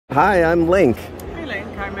Hi, I'm Link. Hi Link,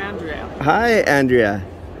 I'm Andrea. Hi, Andrea.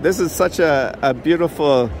 This is such a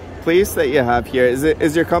beautiful place that you have here.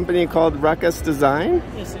 Is your company called Ruckusdesign?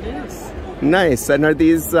 Yes, it is. Nice. And are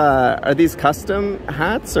these custom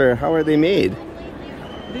hats, or how are they made?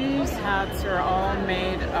 These hats are all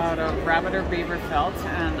made out of rabbit or beaver felt,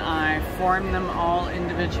 and I form them all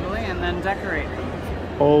individually and then decorate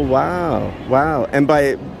them. Oh wow, wow! And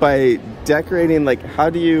by decorating, like, how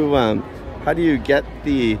do you get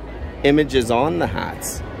the images on the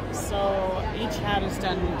hats? So each hat is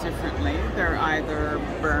done differently. They're either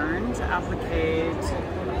burned, appliqued,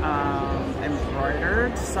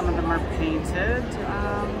 embroidered. Some of them are painted.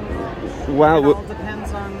 Wow! It all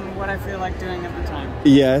depends on what I feel like doing at the time.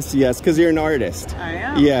 Yes, because you're an artist. I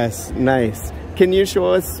am. Yes, nice. Can you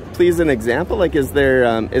show us, please, an example? Like, is there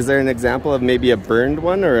an example of maybe a burned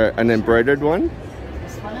one or an embroidered one?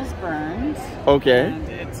 This one is burned. Okay. And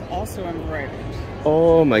it's also embroidered.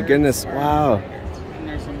 Oh my goodness! Wow. And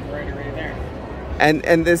there's embroidery there.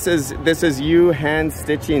 And this is you hand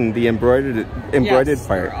stitching the embroidered yes,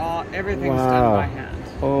 part. Everything's done by hand.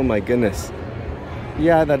 Oh my goodness!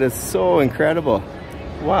 Yeah, that is so incredible.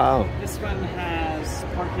 Wow. This one has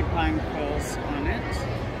porcupine quills on it.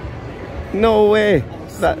 No way.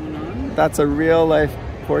 That's a real life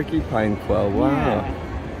porcupine quill. Wow.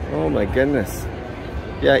 Yeah. Oh my goodness.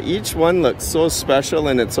 Yeah, each one looks so special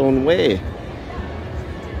in its own way.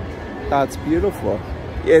 That's beautiful.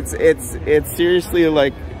 It's seriously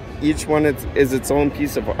like each one is its own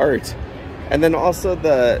piece of art. And then also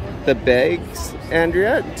the bags,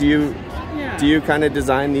 Andrea, do you kind of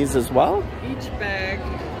design these as well? Each bag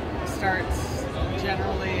starts,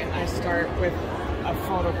 generally I start with a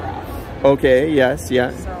photograph. Okay, yes,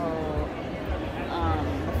 yeah. So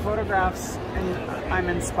the photographs I'm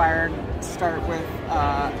inspired start with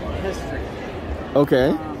history.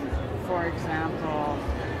 Okay. For example,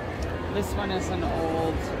 this one is an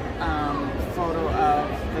old photo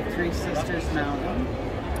of the Three Sisters Mountain.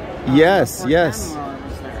 Yes, yes.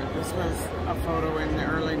 Was there. This was a photo in the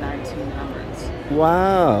early 1900s.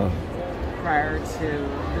 Wow. Prior to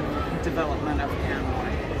the development of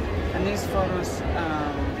Handmade. And these photos,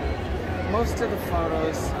 most of the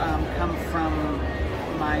photos come from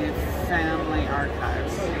my family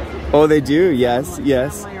archives. Oh, they do? Yes,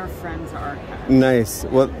 yes. Family or friends' archives. Nice.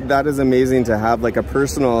 Well, that is amazing to have like a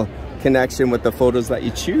personal connection with the photos that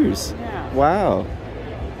you choose. Yeah. Wow.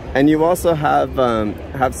 And you also have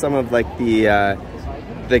some of like the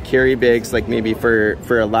carry bags, like maybe for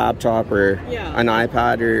a laptop or an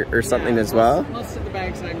iPad or something as well. Most of the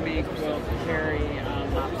bags I make will carry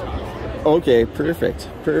laptops. Okay, perfect.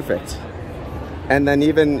 And then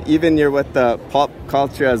even you're with the pop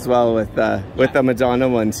culture as well with the Madonna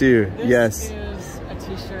one too. This is a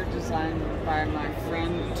t-shirt designed by my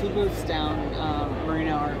friend 2 booths down,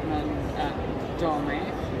 Marina Artman at Dome.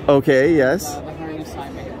 Okay, yes. The harness I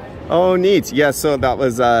made. Oh, neat. Yeah, so that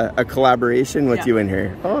was a collaboration with you and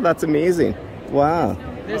her. Oh, that's amazing. Wow.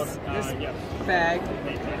 This bag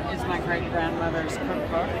is my great-grandmother's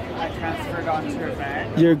cookbook. I transferred onto her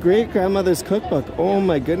bag. Your great-grandmother's cookbook. Oh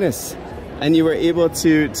my goodness. And you were able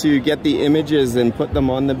to get the images and put them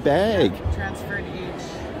on the bag. Yeah, transferred each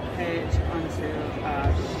page onto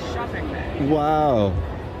a shopping bag. Wow.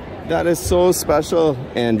 That is so special,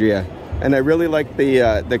 Andrea. And I really like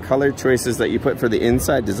the color choices that you put for the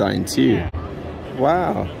inside design too. Yeah.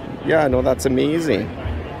 Wow. Yeah, no, that's amazing.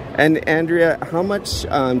 And Andrea, how much,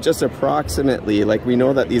 just approximately, like we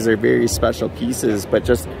know that these are very special pieces, but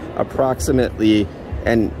just approximately,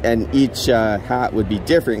 and each hat would be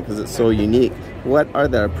different because it's so unique. What are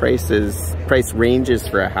the price ranges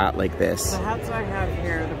for a hat like this? The hats I have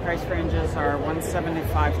here, the price ranges are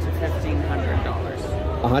 $175 to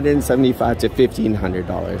 $1,500. $175 to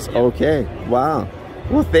 $1,500. Yeah. Okay, wow.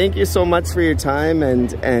 Well, thank you so much for your time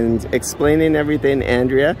and explaining everything,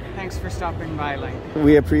 Andrea. Thanks for stopping by, Link.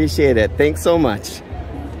 We appreciate it. Thanks so much.